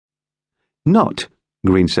Not,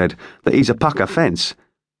 Green said, that he's a pucker fence,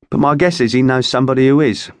 but my guess is he knows somebody who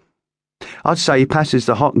is. I'd say he passes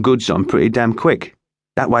the hot goods on pretty damn quick.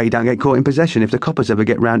 That way he don't get caught in possession if the coppers ever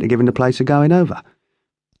get round to giving the place a going over.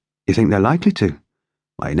 You think they're likely to?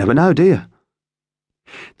 Well, you never know, do you?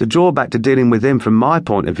 The drawback to dealing with him from my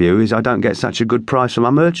point of view is I don't get such a good price for my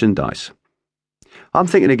merchandise. I'm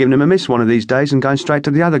thinking of giving him a miss one of these days and going straight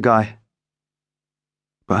to the other guy.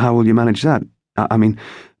 But how will you manage that? I mean,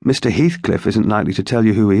 Mr. Heathcliff isn't likely to tell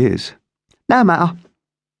you who he is. No matter.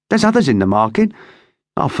 There's others in the market.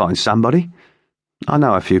 I'll find somebody. I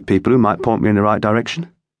know a few people who might point me in the right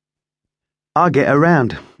direction. I get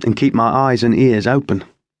around and keep my eyes and ears open.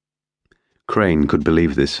 Crane could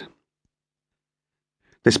believe this.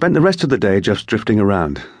 They spent the rest of the day just drifting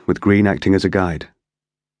around, with Green acting as a guide.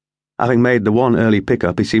 Having made the one early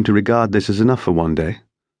pickup, he seemed to regard this as enough for one day.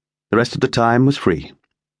 The rest of the time was free.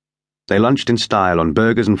 They lunched in style on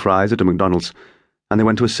burgers and fries at a McDonald's, and they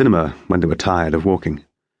went to a cinema when they were tired of walking.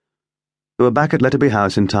 They were back at Letterby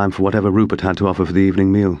House in time for whatever Rupert had to offer for the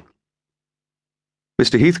evening meal.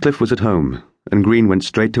 Mr. Heathcliff was at home, and Green went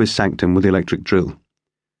straight to his sanctum with the electric drill.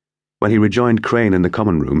 When he rejoined Crane in the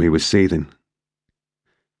common room, he was seething.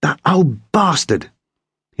 "That old bastard!"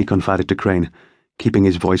 he confided to Crane, keeping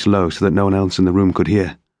his voice low so that no one else in the room could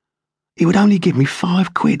hear. "He would only give me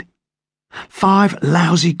 £5. 5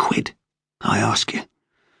 lousy quid, I ask you.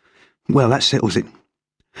 Well, that settles it.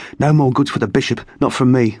 No more goods for the bishop, not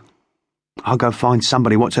from me. I'll go find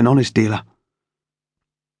somebody what's an honest dealer."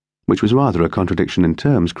 Which was rather a contradiction in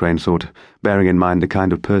terms, Crane thought, bearing in mind the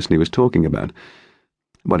kind of person he was talking about.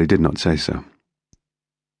 But he did not say so.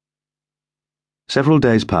 Several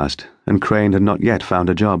days passed, and Crane had not yet found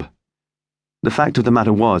a job. The fact of the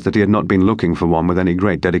matter was that he had not been looking for one with any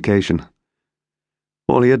great dedication.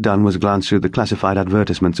 All he had done was glance through the classified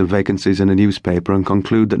advertisements of vacancies in a newspaper and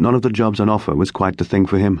conclude that none of the jobs on offer was quite the thing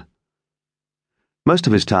for him. Most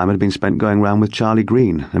of his time had been spent going round with Charlie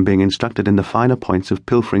Green and being instructed in the finer points of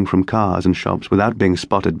pilfering from cars and shops without being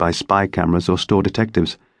spotted by spy cameras or store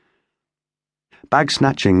detectives. Bag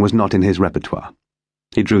snatching was not in his repertoire.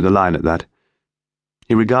 He drew the line at that.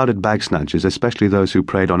 He regarded bag snatchers, especially those who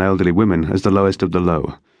preyed on elderly women, as the lowest of the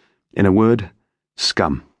low. In a word,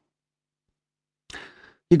 scum.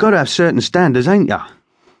 "You got to have certain standards, ain't ya?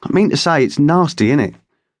 I mean to say, it's nasty, innit?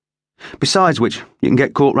 Besides which, you can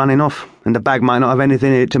get caught running off, and the bag might not have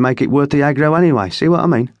anything in it to make it worth the aggro anyway, see what I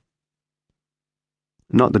mean?"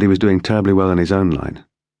 Not that he was doing terribly well in his own line.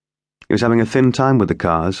 He was having a thin time with the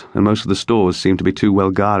cars, and most of the stores seemed to be too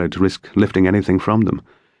well guarded to risk lifting anything from them.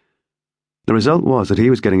 The result was that he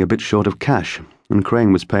was getting a bit short of cash, and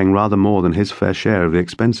Crane was paying rather more than his fair share of the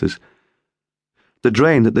expenses. The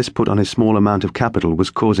drain that this put on his small amount of capital was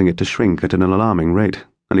causing it to shrink at an alarming rate,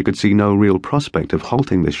 and he could see no real prospect of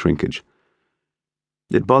halting this shrinkage.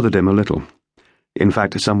 It bothered him a little, in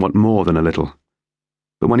fact somewhat more than a little,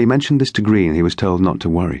 but when he mentioned this to Green he was told not to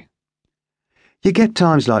worry. "You get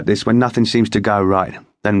times like this when nothing seems to go right,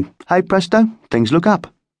 then, hey presto, things look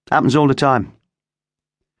up. Happens all the time."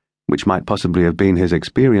 Which might possibly have been his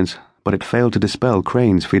experience, but it failed to dispel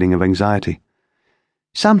Crane's feeling of anxiety.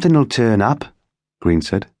 "Something'll turn up," Green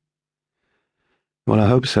said. "Well, I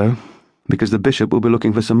hope so, because the bishop will be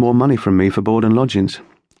looking for some more money from me for board and lodgings."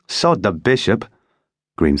 "Sod the bishop,"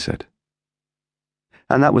 Green said.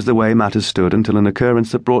 And that was the way matters stood until an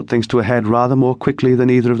occurrence that brought things to a head rather more quickly than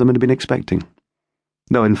either of them had been expecting.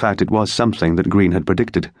 Though in fact it was something that Green had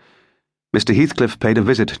predicted. Mr. Heathcliff paid a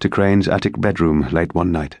visit to Crane's attic bedroom late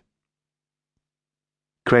one night.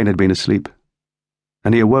 Crane had been asleep,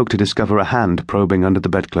 and he awoke to discover a hand probing under the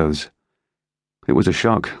bedclothes. It was a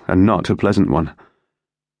shock, and not a pleasant one.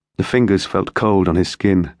 The fingers felt cold on his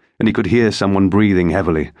skin, and he could hear someone breathing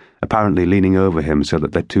heavily, apparently leaning over him so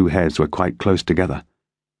that their two heads were quite close together.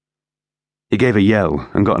 He gave a yell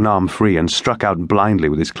and got an arm free and struck out blindly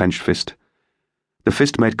with his clenched fist. The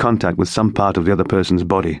fist made contact with some part of the other person's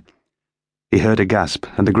body. He heard a gasp,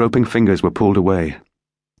 and the groping fingers were pulled away.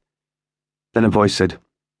 Then a voice said,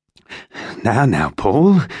 Now,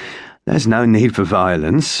 Paul, there's no need for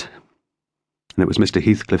violence." And it was Mr.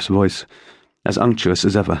 Heathcliff's voice, as unctuous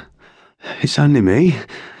as ever. "It's only me.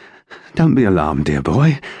 Don't be alarmed, dear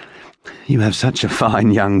boy. You have such a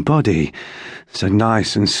fine young body. So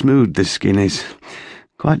nice and smooth the skin is.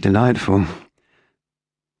 Quite delightful."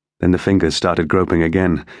 Then the fingers started groping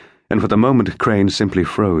again, and for the moment Crane simply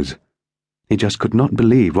froze. He just could not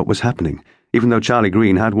believe what was happening, even though Charlie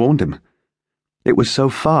Green had warned him. It was so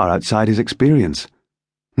far outside his experience.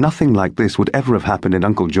 Nothing like this would ever have happened in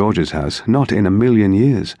Uncle George's house, not in a million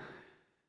years.